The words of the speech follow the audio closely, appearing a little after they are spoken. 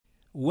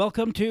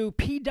Welcome to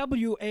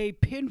PWA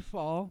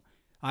Pinfall.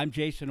 I'm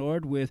Jason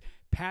Orde with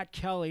Pat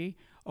Kelly,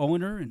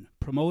 owner and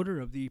promoter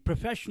of the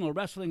Professional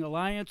Wrestling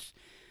Alliance,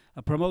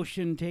 a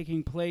promotion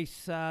taking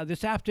place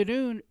this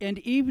afternoon and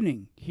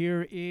evening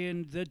here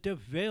in the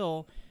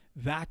Deville,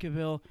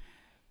 Vacaville,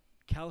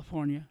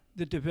 California,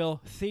 the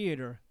Deville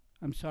Theatre.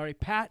 I'm sorry,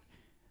 Pat,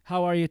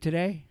 how are you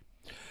today?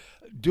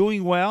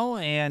 Doing well,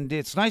 and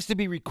it's nice to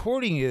be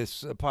recording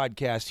this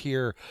podcast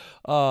here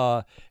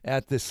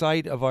at the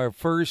site of our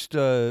first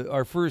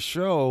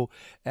show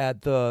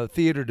at the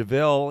Theatre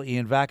Deville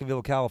in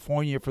Vacaville,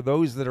 California. For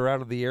those that are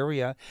out of the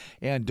area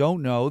and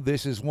don't know,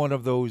 this is one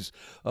of those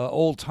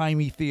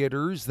old-timey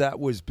theaters that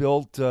was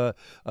built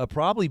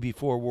probably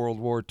before World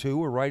War II,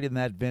 or right in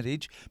that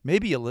vintage,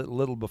 maybe a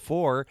little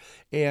before,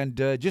 and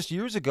just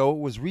years ago it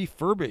was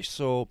refurbished.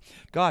 So,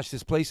 gosh,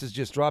 this place is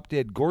just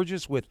drop-dead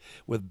gorgeous with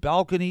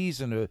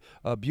balconies and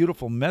a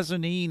beautiful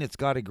mezzanine. It's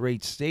got a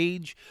great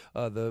stage.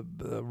 The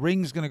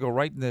ring's going to go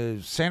right in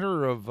the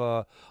center of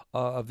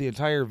the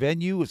entire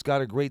venue. It's got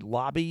a great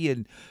lobby,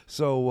 and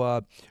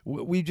so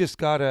we just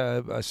got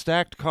a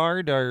stacked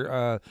card.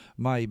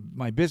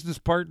 My business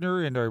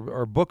partner and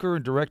our booker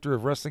and director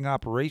of wrestling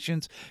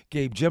operations,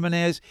 Gabe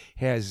Jimenez,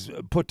 has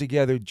put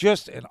together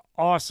just an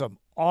awesome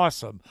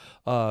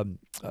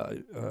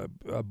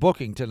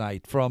booking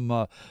tonight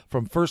from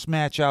first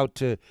match out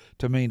to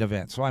main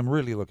event. So I'm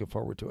really looking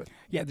forward to it.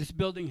 Yeah, this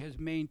building has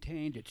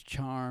maintained its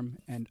charm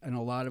and a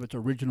lot of its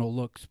original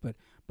looks, but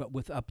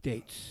with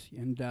updates.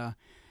 And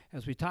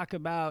as we talk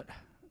about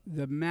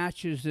the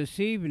matches this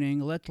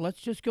evening,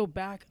 let's just go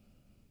back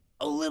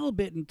a little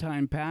bit in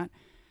time, Pat.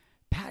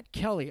 Pat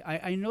Kelly.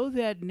 I know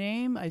that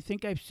name. I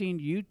think I've seen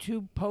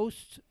YouTube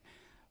posts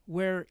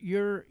where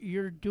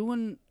you're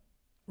doing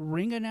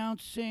ring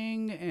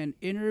announcing and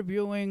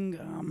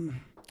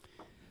interviewing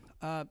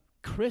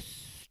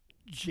Chris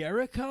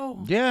Jericho?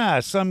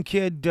 Yeah, some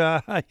kid.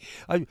 I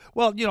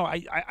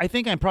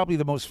think I'm probably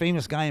the most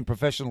famous guy in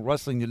professional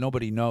wrestling that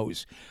nobody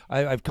knows.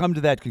 I've come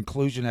to that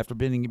conclusion after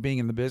being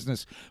in the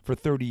business for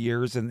 30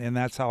 years, and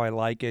that's how I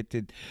like it.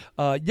 And,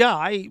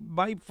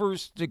 my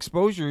first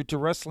exposure to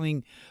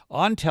wrestling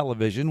on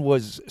television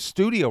was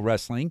studio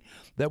wrestling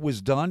that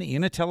was done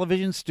in a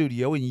television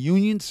studio in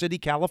Union City,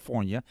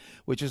 California,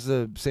 which is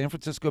the San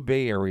Francisco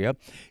Bay Area.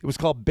 It was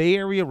called Bay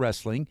Area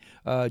Wrestling.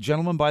 A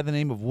gentleman by the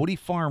name of Woody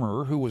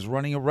Farmer, who was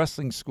running a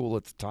wrestling school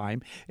at the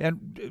time.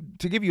 And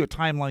to give you a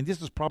timeline,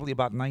 this was probably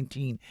about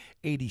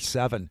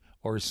 1987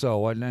 or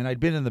so. And I'd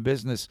been in the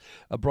business,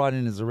 brought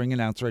in as a ring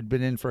announcer. I'd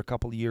been in for a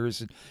couple of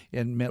years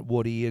and met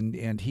Woody,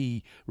 and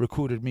he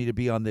recruited me to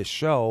be on this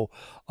show.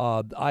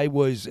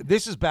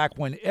 This is back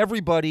when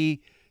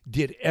everybody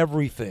did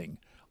everything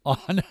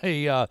on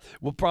a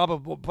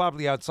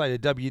probably outside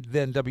of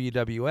then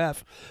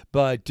WWF,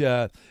 but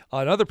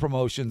on other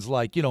promotions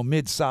like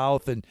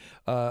Mid-South and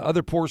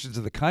other portions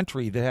of the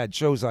country that had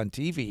shows on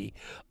TV.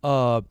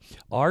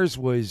 Ours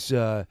was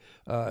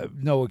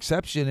no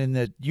exception in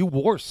that you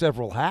wore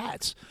several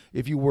hats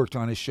if you worked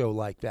on a show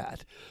like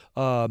that.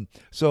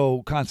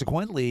 So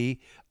consequently,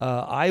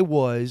 I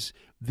was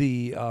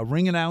the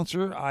ring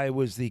announcer, I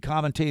was the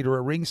commentator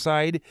at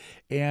ringside,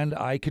 and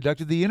I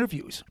conducted the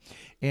interviews.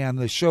 And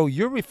the show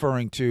you're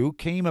referring to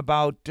came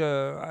about,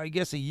 I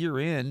guess, a year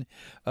in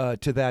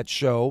to that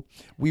show.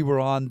 We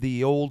were on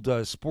the old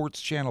Sports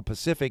Channel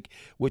Pacific,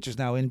 which is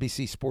now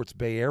NBC Sports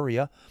Bay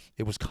Area.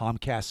 It was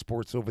Comcast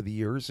Sports over the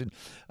years. And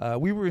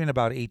we were in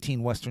about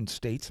 18 Western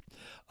states.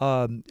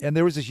 And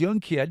there was this young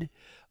kid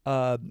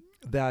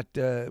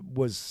that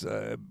was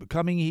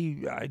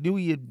coming. I knew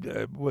he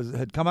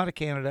had come out of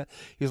Canada.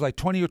 He was like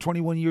 20 or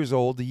 21 years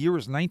old. The year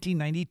was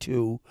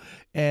 1992,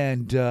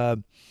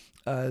 and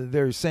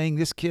they're saying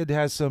this kid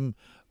has some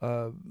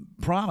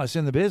promise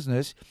in the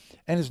business,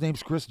 and his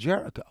name's Chris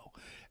Jericho.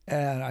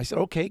 And I said,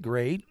 okay,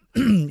 great.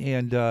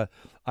 And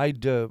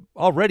I'd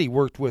already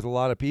worked with a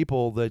lot of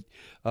people that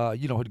had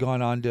moved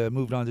on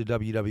to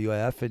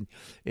WWF,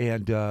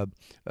 and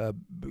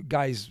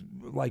guys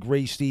like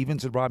Ray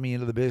Stevens had brought me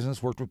into the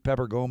business. Worked with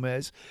Pepper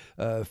Gomez,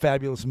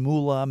 Fabulous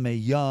Moolah, Mae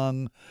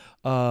Young.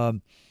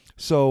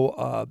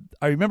 So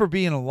I remember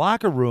being in a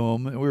locker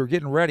room, and we were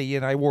getting ready,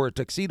 and I wore a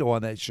tuxedo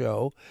on that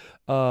show.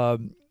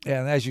 And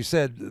as you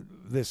said,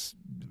 this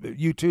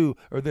video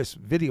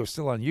is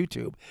still on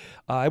YouTube.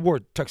 I wore a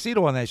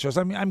tuxedo on that show.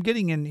 So I'm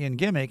getting in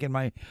gimmick in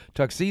my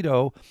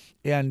tuxedo,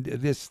 and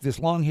this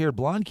long-haired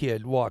blonde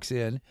kid walks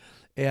in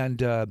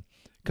and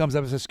comes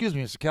up and says, "Excuse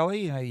me, Mr.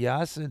 Kelly."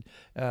 Yes, and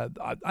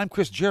I'm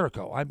Chris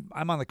Jericho.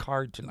 I'm on the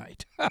card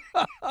tonight.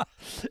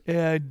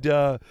 And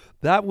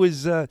that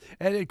was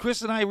and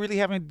Chris and I really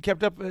haven't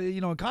kept up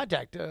in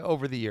contact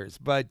over the years,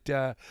 but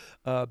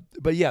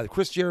yeah,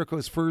 Chris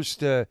Jericho's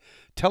first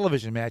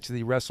television match that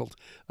he wrestled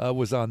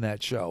was on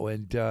that show,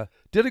 and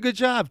did a good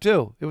job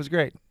too. It was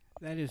great.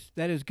 That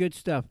is good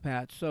stuff,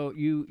 Pat. So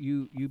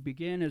you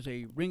begin as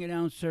a ring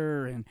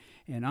announcer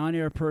and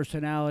on-air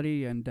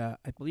personality, and I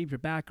believe your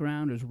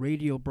background is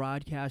radio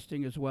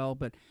broadcasting as well.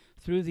 But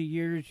through the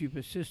years, you've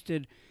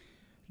assisted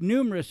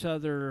numerous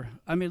other,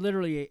 I mean,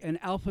 literally an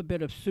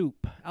alphabet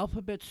soup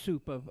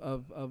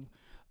of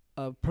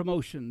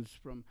promotions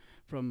from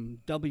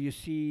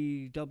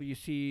WCs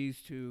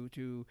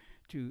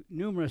to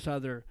numerous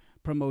other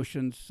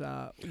promotions.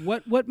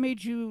 What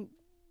made you?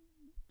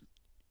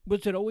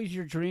 Was it always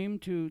your dream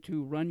to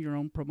run your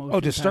own promotion?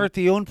 Oh, to start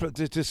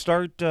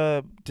start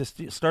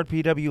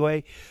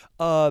PWA.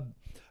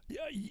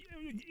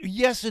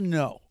 Yes and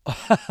no.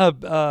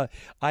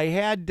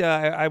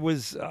 I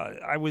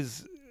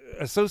was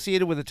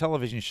associated with a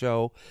television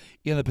show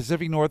in the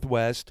Pacific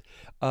Northwest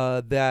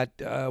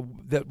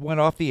that went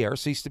off the air,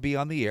 ceased to be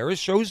on the air, as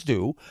shows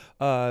do,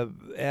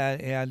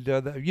 and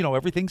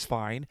everything's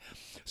fine.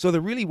 So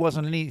there really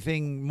wasn't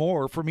anything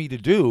more for me to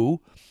do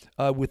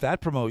with that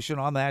promotion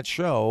on that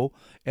show,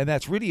 and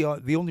that's really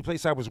the only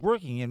place I was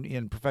working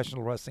in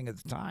professional wrestling at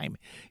the time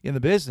in the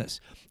business.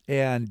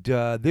 And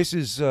this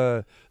is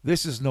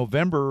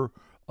November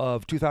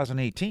of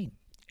 2018,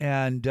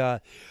 and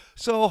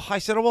so I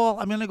said, well,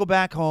 I'm going to go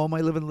back home.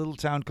 I live in a little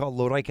town called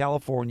Lodi,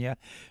 California,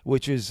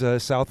 which is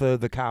south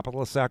of the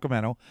capital of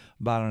Sacramento,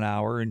 about an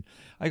hour. And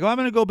I go, I'm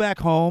going to go back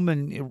home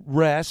and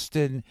rest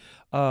and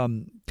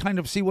kind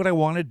of see what I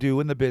want to do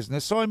in the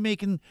business. So I'm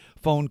making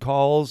phone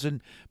calls,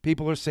 and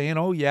people are saying,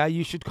 oh, yeah,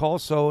 you should call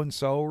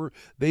so-and-so, or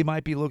they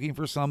might be looking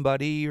for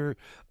somebody, or,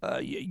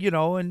 I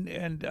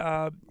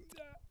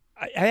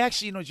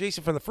actually,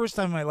 Jason, for the first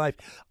time in my life,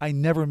 I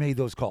never made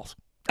those calls.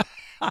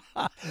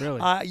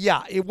 Really?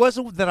 Yeah, it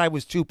wasn't that I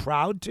was too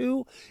proud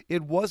to.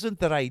 It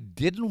wasn't that I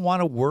didn't want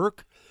to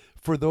work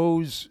for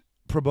those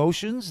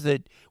promotions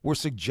that were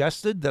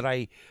suggested that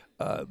I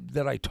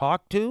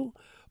talked to,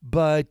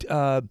 but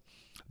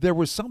there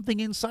was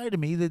something inside of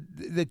me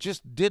that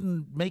just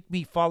didn't make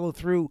me follow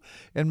through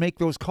and make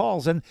those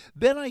calls. And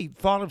then I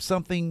thought of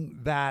something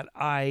that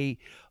I've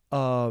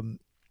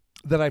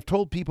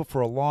told people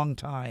for a long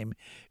time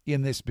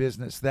in this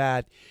business,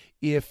 that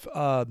if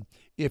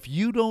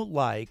you don't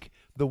like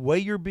the way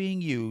you're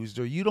being used,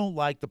 or you don't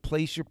like the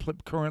place you're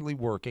currently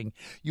working,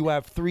 you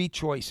have three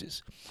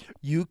choices.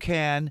 You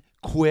can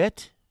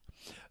quit.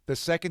 The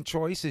second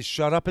choice is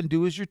shut up and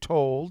do as you're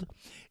told.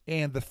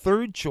 And the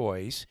third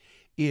choice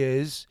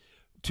is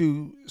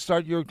to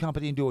start your own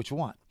company and do what you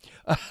want.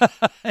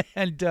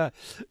 And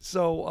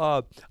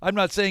so I'm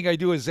not saying I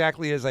do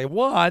exactly as I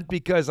want,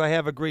 because I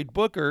have a great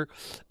booker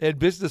and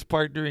business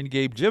partner in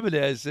Gabe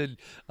Jimenez, and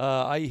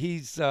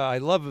I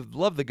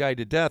love the guy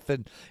to death,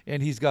 and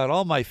he's got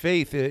all my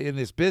faith in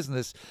this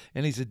business,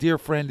 and he's a dear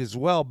friend as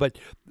well. But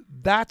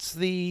that's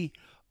the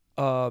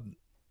path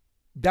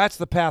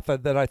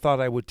that I thought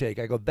I would take.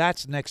 I go,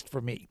 that's next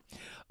for me,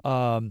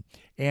 and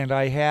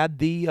I had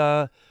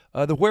the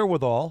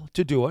wherewithal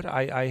to do it.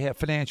 I have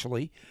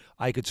financially,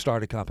 I could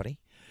start a company.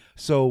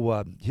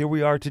 So here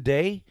we are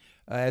today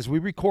as we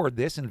record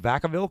this in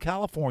Vacaville,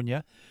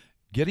 California,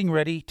 getting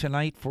ready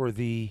tonight for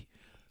the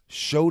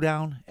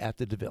showdown at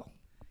the Deville.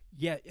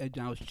 Yeah,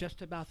 now it's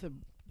just about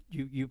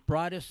you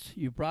brought us,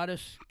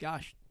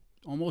 gosh,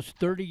 almost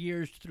 30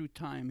 years through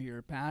time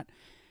here, Pat,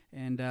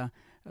 and it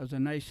was a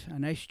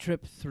nice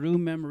trip through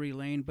memory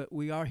lane. But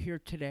we are here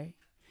today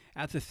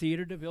at the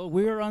Theatre Deville.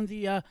 We are on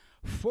the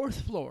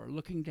fourth floor,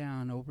 looking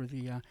down over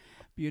the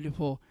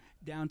beautiful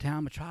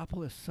downtown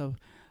metropolis of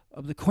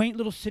the quaint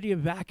little city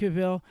of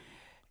Vacaville.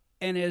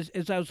 And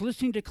as I was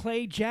listening to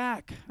Clay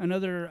Jack,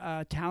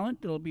 another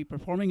talent that'll be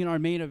performing in our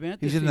main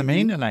event, he's in the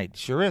main tonight.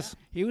 Sure is.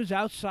 He was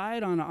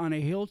outside on a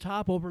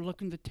hilltop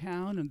overlooking the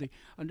town and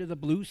under the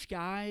blue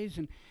skies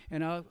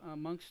and out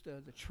amongst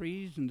the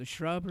trees and the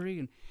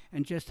shrubbery,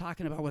 and just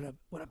talking about what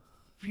a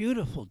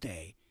beautiful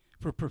day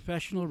for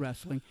professional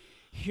wrestling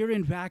here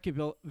in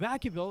Vacaville.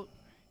 Vacaville,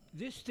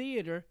 this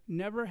theater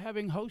never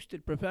having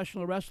hosted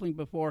professional wrestling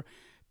before.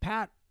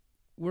 Pat,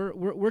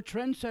 we're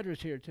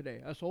trendsetters here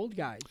today. Us old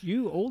guys,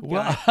 you old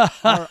guys,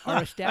 are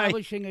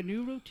establishing a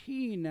new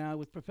routine now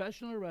with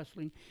professional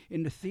wrestling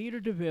in the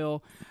Theatre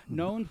Deville,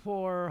 known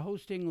for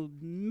hosting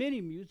many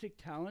music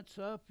talents.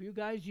 A few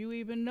guys you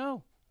even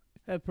know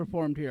have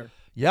performed here.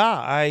 Yeah,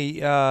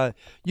 I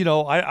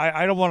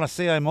don't want to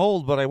say I'm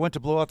old, but I went to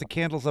blow out the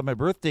candles on my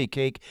birthday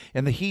cake,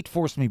 and the heat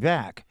forced me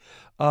back.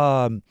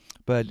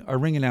 But our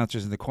ring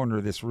announcer's in the corner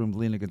of this room,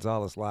 Lena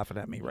Gonzalez, laughing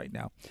at me right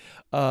now.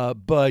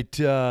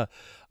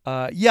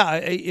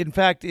 In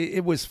fact,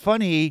 it was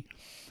funny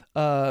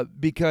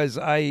because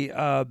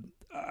I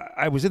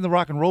was in the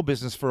rock and roll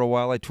business for a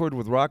while. I toured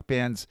with rock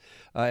bands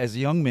as a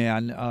young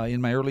man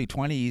in my early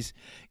 20s,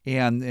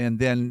 and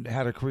then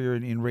had a career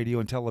in radio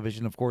and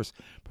television, of course,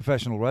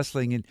 professional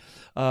wrestling. And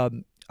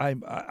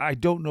I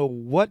don't know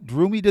what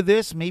drew me to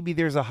this. Maybe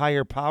there's a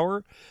higher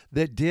power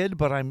that did,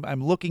 but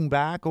I'm looking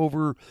back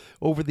over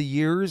the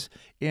years,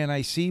 and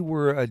I see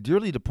where a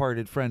dearly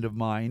departed friend of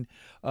mine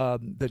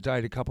that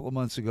died a couple of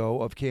months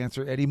ago of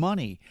cancer, Eddie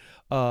Money,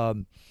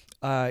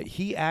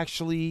 he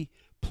actually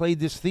played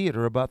this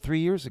theater about 3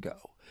 years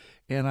ago.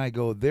 And I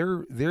go,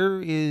 there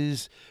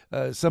is,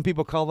 some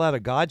people call that a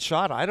God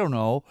shot. I don't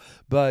know.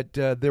 But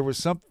there was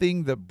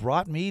something that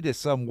brought me to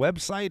some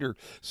website or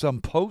some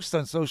post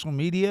on social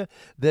media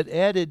that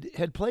Ed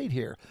had played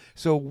here.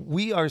 So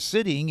we are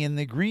sitting in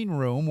the green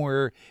room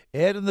where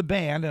Ed and the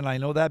band, and I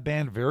know that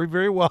band very,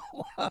 very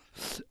well,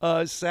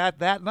 sat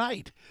that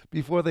night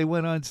before they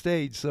went on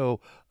stage.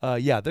 So,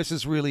 yeah, this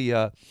is really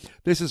a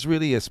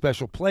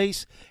special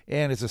place,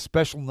 and it's a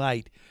special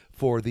night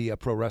for the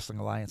Pro Wrestling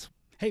Alliance.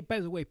 Hey,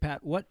 by the way,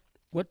 Pat, what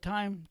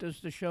time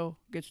does the show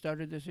get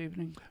started this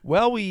evening?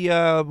 Well,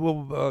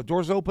 we'll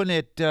doors open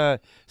at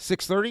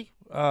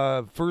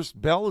 6:30.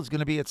 First bell is going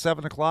to be at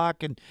 7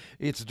 o'clock, and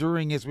it's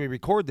during, as we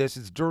record this,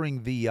 it's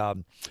during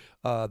the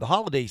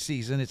holiday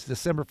season. It's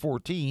December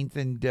 14th,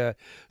 and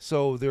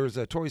so there's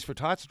a Toys for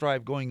Tots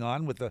drive going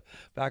on with the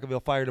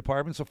Vacaville Fire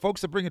Department. So folks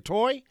that bring a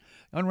toy,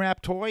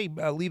 unwrapped toy,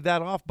 leave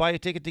that off, buy a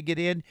ticket to get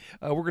in.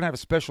 We're going to have a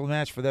special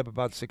match for them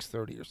about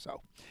 6:30 or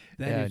so.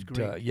 That is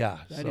great.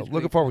 Yeah, that so is looking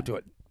great, forward Pat. to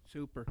it.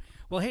 Super.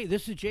 Well, hey,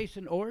 this is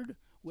Jason Orde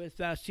with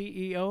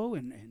CEO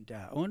and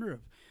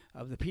owner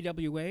of the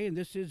PWA, and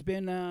this has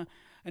been an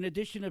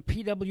edition of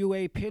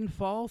PWA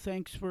Pinfall.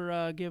 Thanks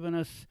for giving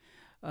us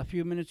a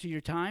few minutes of your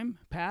time,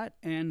 Pat,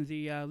 and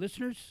the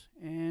listeners,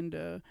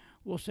 and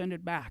we'll send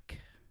it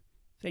back.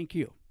 Thank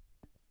you.